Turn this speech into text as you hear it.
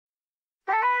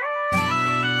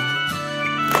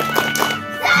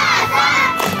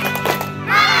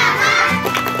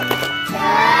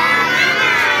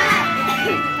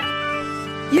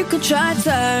could try to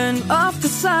turn off the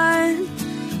sun,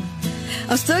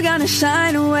 I'm still gonna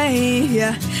shine away,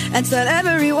 yeah, and tell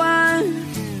everyone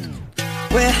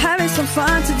we're having some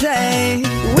fun today.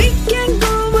 We can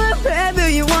go wherever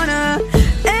you wanna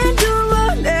and do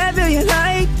whatever you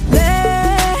like.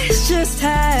 Let's just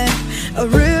have a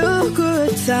real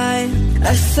good time.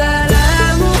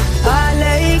 Assalamu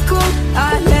alaikum,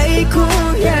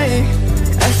 alaikum,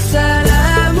 yeah.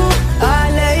 Assalamu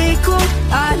alaikum,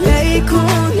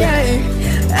 alaikum, yeah.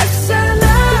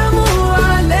 Assalamu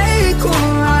alaikum,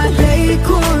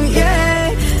 alaikum,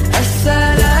 yeah.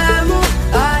 Assalamu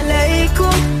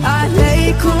alaikum,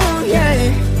 alaikum, yeah.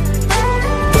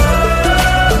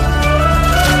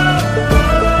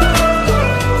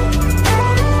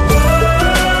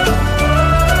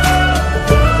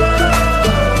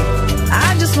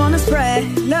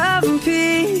 Love and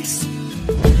peace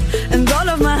and all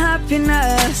of my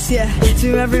happiness, yeah, to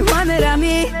everyone that I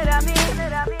meet,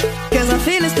 'cause I'm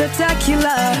feeling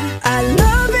spectacular. I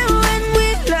love it when we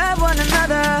love one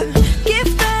another. Give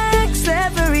thanks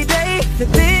every day for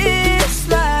this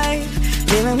life,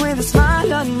 living with a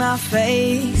smile on my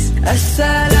face.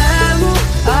 Assalamu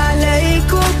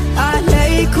alaikum,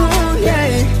 alaikum,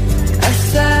 yeah.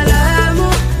 Assalamu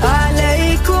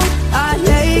alaikum,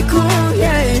 alaikum,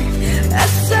 yeah.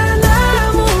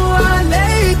 Assalamu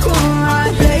alaikum,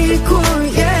 alaikum,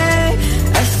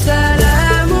 yeah.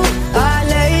 Assalamu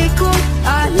alaikum,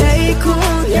 alaikum,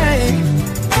 yeah.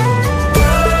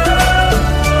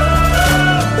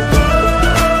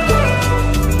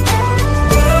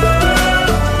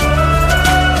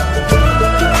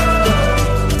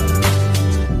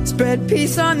 Spread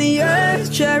peace on the earth,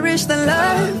 cherish the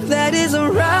love that is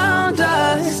around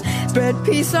us. Spread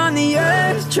peace on the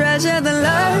earth, treasure the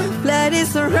love that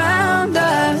is around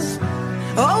us.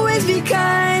 Always be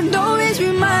kind, always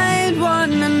remind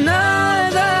one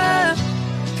another.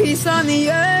 Peace on the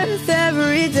earth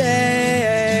every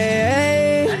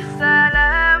day.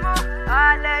 Assalamu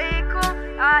alaikum,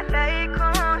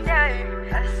 alaikum, yeah.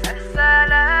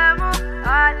 Assalamu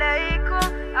alaikum,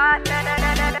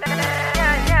 alaikum,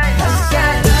 yeah.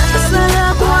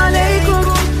 Assalamu alaikum,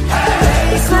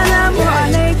 assalamu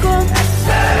alaikum.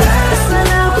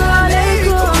 Assalamu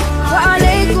alaikum, wa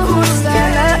alaikum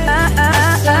assalam.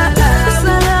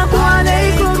 Assalamu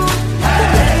alaikum,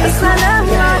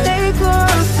 assalamu alaikum,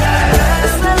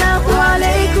 assalamu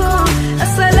alaikum,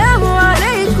 assalamu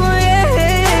alaikum, yeah.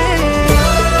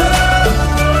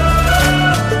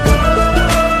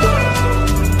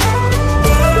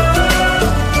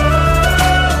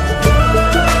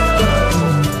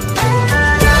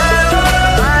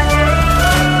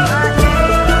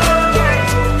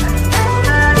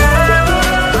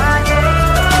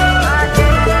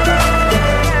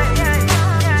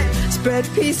 Spread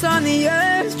peace on the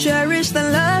earth, cherish the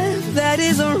love that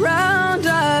is around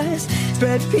us.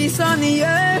 Spread peace on the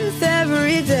earth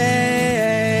every